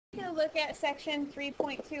to look at section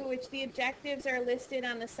 3.2, which the objectives are listed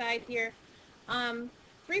on the side here.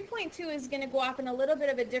 3.2 is going to go off in a little bit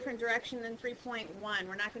of a different direction than 3.1.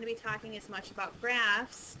 We're not going to be talking as much about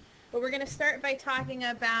graphs, but we're going to start by talking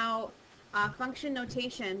about function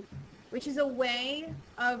notation, which is a way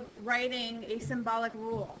of writing a symbolic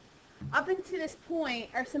rule. Up until this point,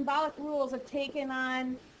 our symbolic rules have taken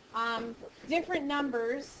on different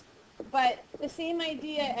numbers, but the same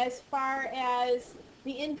idea as far as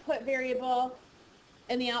the input variable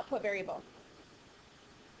and the output variable.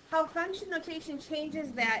 How function notation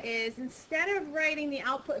changes that is, instead of writing the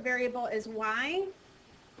output variable as y,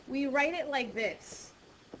 we write it like this.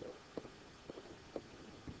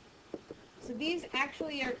 So these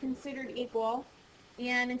actually are considered equal,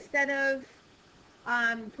 and instead of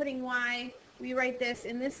putting y, we write this,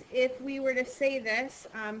 and this, if we were to say this,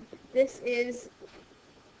 this is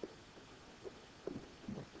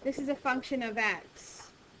a function of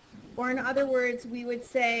x. Or in other words, we would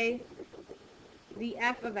say the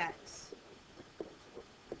f of x.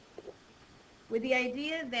 With the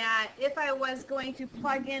idea that if I was going to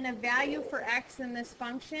plug in a value for x in this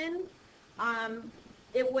function,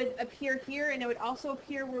 it would appear here, and it would also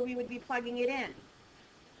appear where we would be plugging it in.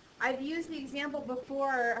 I've used the example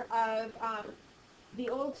before of the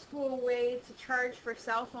old school way to charge for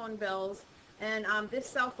cell phone bills, and this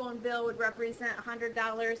cell phone bill would represent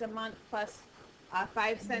 $100 a month plus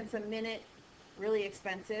 5 cents a minute, really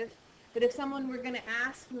expensive. But if someone were going to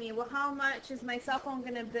ask me, well, how much is my cell phone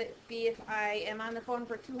going to be if I am on the phone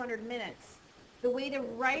for 200 minutes? The way to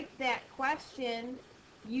write that question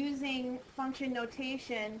using function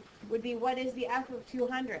notation would be, what is the f of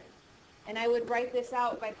 200? And I would write this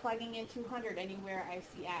out by plugging in 200 anywhere I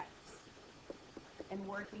see x and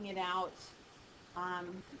working it out.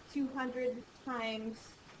 200 times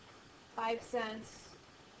 5 cents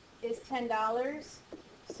is $10.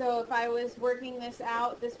 So if I was working this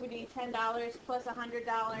out, this would be $10 plus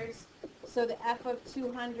 $100. So the f of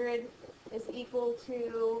 200 is equal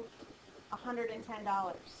to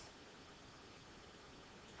 $110.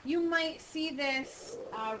 You might see this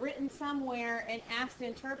written somewhere and asked to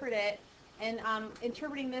interpret it. And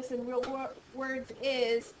interpreting this in real words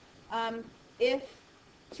is, if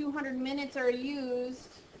 200 minutes are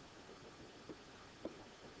used,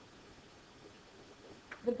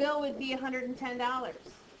 the bill would be $110.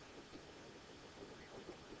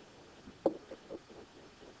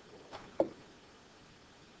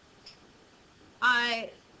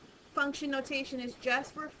 Function notation is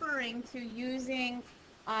just referring to using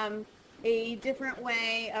a different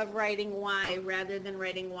way of writing y rather than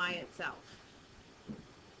writing y itself.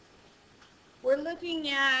 We're looking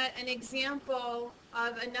at an example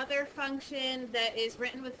of another function that is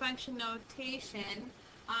written with function notation.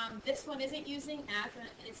 This one isn't using f,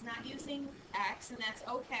 and it's not using x, and that's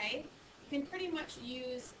okay. You can pretty much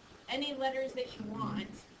use any letters that you want.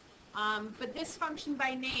 But this function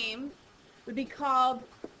by name would be called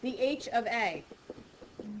the h of a.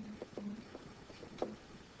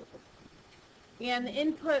 And the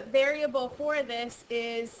input variable for this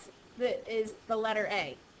is the letter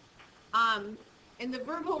a. And the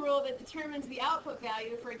verbal rule that determines the output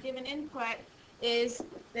value for a given input is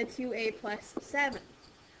the 2a plus 7.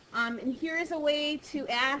 And here is a way to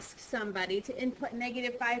ask somebody to input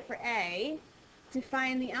 -5 for a to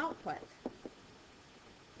find the output.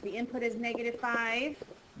 The input is -5.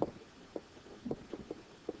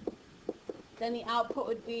 Then the output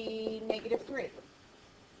would be -3.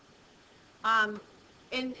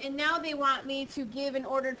 And now they want me to give an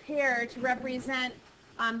ordered pair to represent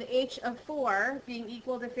the h of 4 being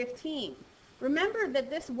equal to 15. Remember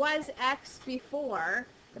that this was x before.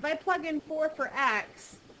 If I plug in 4 for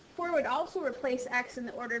x, 4 would also replace x in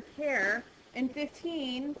the ordered pair, and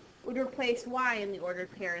 15 would replace y in the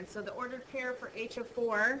ordered pair. And so the ordered pair for h of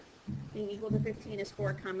 4 being equal to 15 is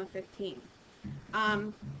 4, 15.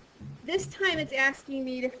 This time it's asking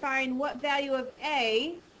me to find what value of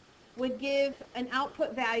a would give an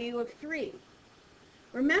output value of 3.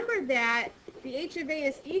 Remember that the h of a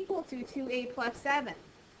is equal to 2a plus 7.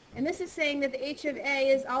 And this is saying that the h of a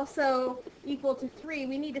is also equal to 3.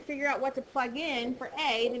 We need to figure out what to plug in for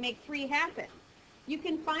a to make 3 happen. You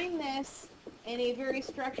can find this in a very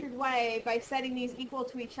structured way by setting these equal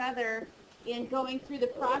to each other and going through the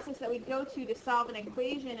process that we go to solve an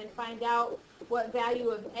equation and find out what value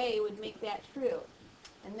of a would make that true.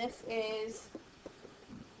 And this is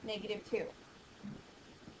 -2.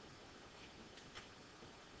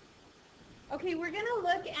 Okay, we're going to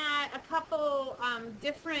look at a couple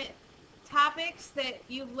different topics that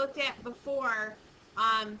you've looked at before.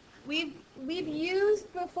 We've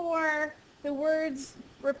used before the words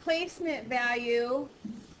replacement value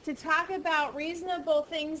to talk about reasonable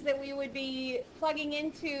things that we would be plugging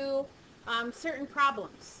into certain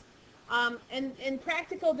problems. And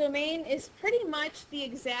practical domain is pretty much the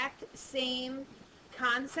exact same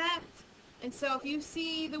concept. And so if you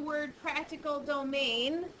see the word practical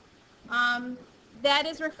domain, that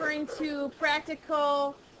is referring to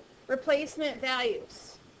practical replacement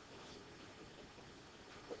values.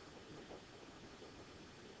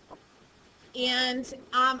 And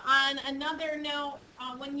on another note,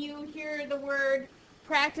 when you hear the word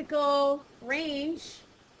practical range,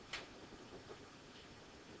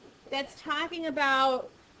 that's talking about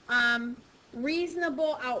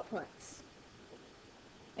reasonable outputs.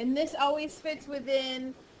 And this always fits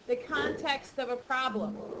within the context of a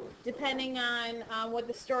problem, depending on what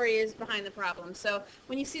the story is behind the problem. So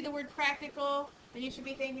when you see the word practical, then you should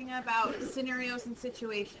be thinking about scenarios and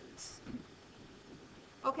situations.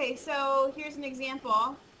 Okay, so here's an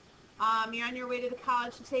example. You're on your way to the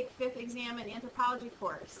college to take 5th exam in anthropology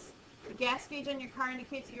course. The gas gauge on your car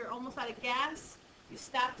indicates that you're almost out of gas. You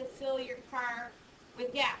stop to fill your car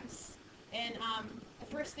with gas. And the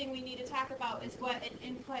first thing we need to talk about is what an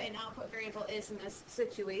input and output variable is in this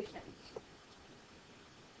situation.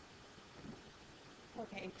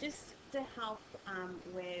 Okay, just to help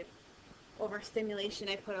with overstimulation,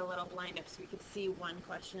 I put a little blind up so we could see one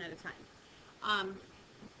question at a time.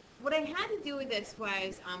 What I had to do with this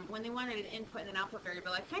was when they wanted an input and an output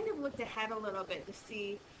variable, I kind of looked ahead a little bit to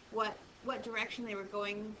see what direction they were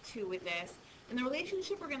going to with this. And the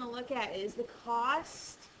relationship we're going to look at is the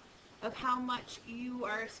cost of how much you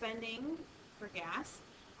are spending for gas,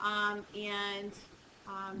 and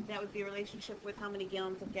that would be a relationship with how many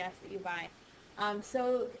gallons of gas that you buy.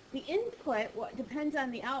 So the input, what depends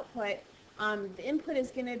on the output, the input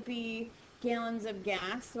is going to be gallons of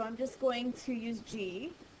gas, so I'm just going to use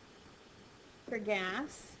G for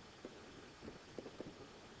gas.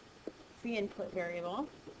 It's the input variable.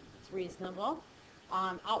 It's reasonable.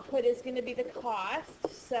 Output is going to be the cost,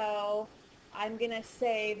 so I'm going to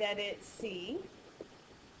say that it's C,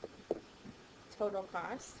 total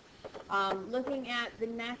cost. Looking at the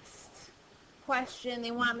next question,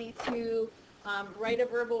 they want me to write a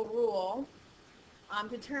verbal rule.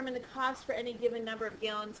 Determine the cost for any given number of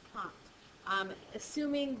gallons pumped.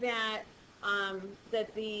 Assuming that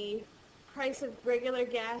that the price of regular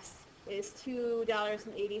gas is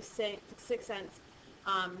 $2.86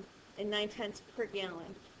 and 9 cents per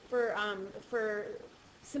gallon. For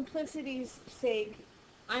simplicity's sake,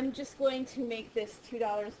 I'm just going to make this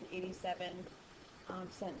 $2.87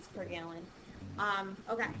 per gallon.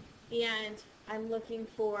 Okay, and I'm looking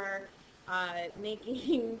for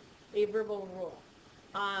making a verbal rule.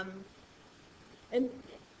 And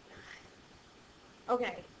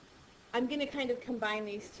okay, I'm going to kind of combine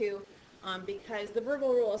these two because the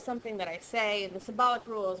verbal rule is something that I say, and the symbolic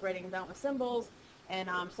rule is writing down with symbols, and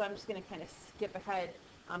so I'm just going to kind of skip ahead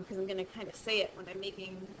because I'm going to kind of say it when I'm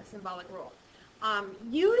making a symbolic rule.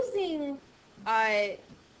 Using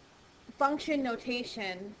function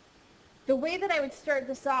notation, the way that I would start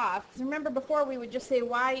this off, because remember before we would just say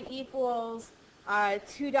y equals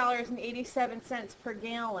 $2.87 per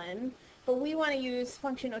gallon, but we want to use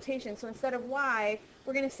function notation. So instead of y,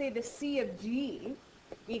 we're going to say the C of G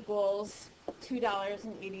equals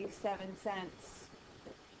 $2.87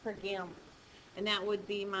 per gallon. And that would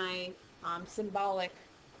be my symbolic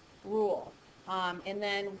rule. And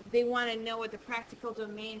then they want to know what the practical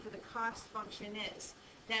domain for the cost function is.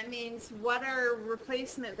 That means what are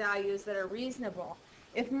replacement values that are reasonable.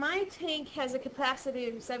 If my tank has a capacity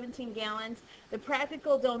of 17 gallons, the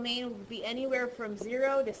practical domain would be anywhere from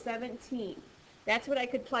 0 to 17. That's what I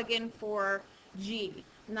could plug in for G.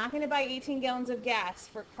 I'm not going to buy 18 gallons of gas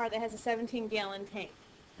for a car that has a 17-gallon tank.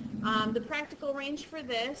 The practical range for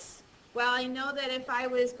this, well, I know that if I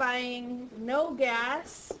was buying no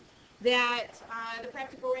gas, that the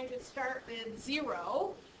practical range would start with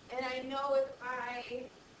 0. And I know if I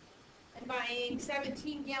am buying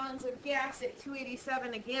 17 gallons of gas at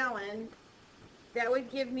 $2.87 a gallon, that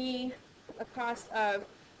would give me a cost of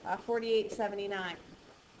 $48.79.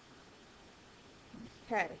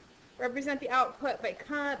 Okay. Represent the output by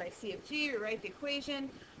C of G, rewrite the equation.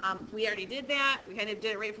 We already did that. We kind of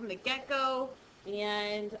did it right from the get-go.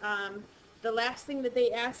 And the last thing that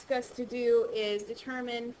they ask us to do is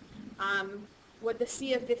determine what the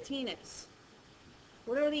C of 15 is.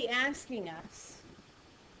 What are they asking us?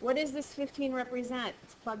 What does this 15 represent?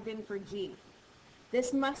 It's plugged in for G.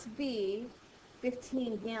 This must be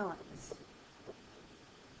 15 gallons.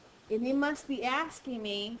 And they must be asking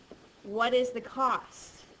me, what is the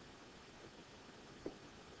cost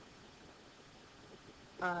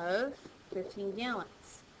of 15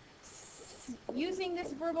 gallons? using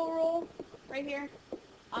this verbal rule right here,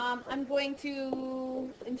 I'm going to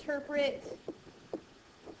interpret,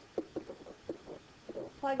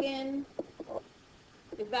 plug in,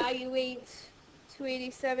 evaluate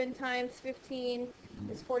 287 times 15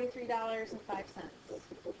 is $43.05.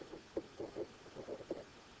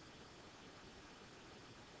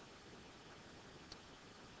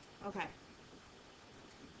 Okay.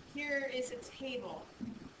 Here is a table,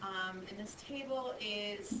 and this table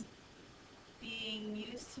is being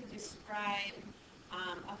used to describe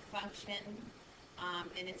a function,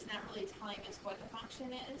 and it's not really telling us what the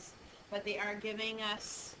function is, but they are giving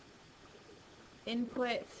us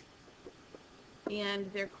input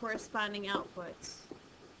and their corresponding outputs.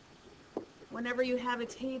 Whenever you have a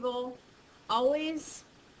table, always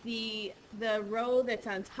the row that's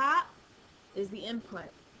on top is the input.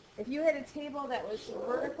 If you had a table that was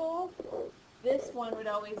vertical, this one would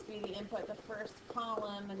always be the input, the first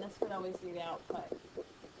column, and this would always be the output.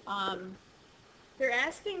 They're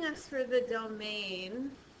asking us for the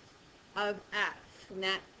domain of f, and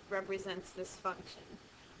that represents this function.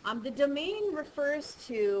 The domain refers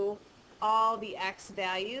to all the x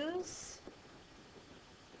values.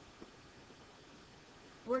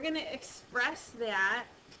 We're going to express that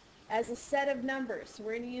as a set of numbers. So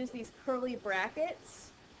we're going to use these curly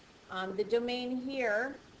brackets. The domain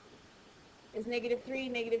here is -3,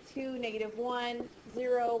 -2, -1,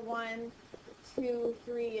 0, 1, 2,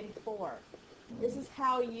 3, and 4. This is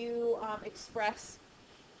how you express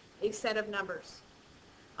a set of numbers.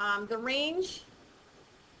 The range,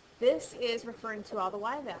 this is referring to all the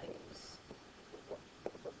y values.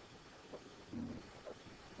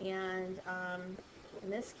 And in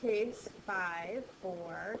this case, 5,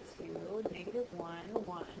 4, 2, -1,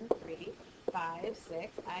 1, 3, 5,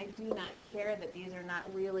 6. I do not care that these are not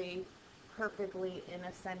really perfectly in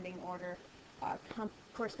ascending order.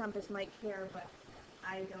 Course Compass might care, but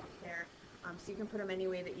I don't care. So you can put them any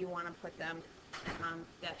way that you want to put them.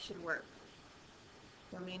 That should work.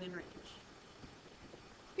 Domain and range.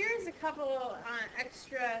 Here's a couple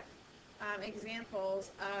extra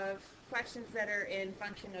examples of questions that are in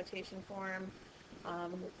function notation form.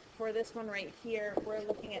 For this one right here, we're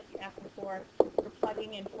looking at the f of 4. We're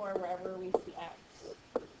plugging in 4 wherever we see x.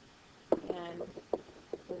 And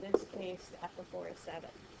for this case, the f of 4 is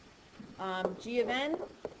 7. G of n,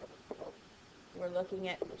 we're looking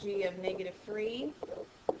at g of -3.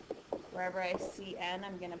 Wherever I see n,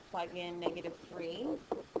 I'm going to plug in -3,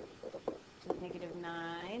 which is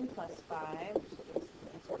 -9 plus 5, which is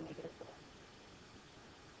the answer of -4.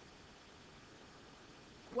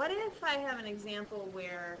 What if I have an example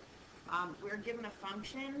where we're given a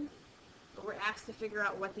function, but we're asked to figure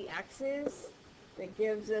out what the x is that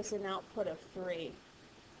gives us an output of 3?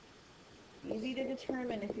 Easy to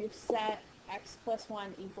determine if you set x plus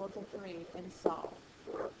 1 equal to 3 and solve.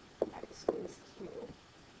 X is 2.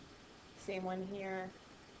 Same one here.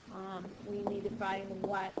 We need to find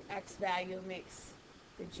what x value makes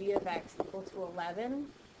the g of x equal to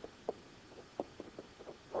 11.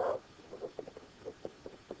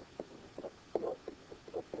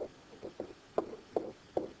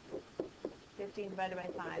 15 divided by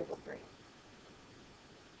 5 is 3.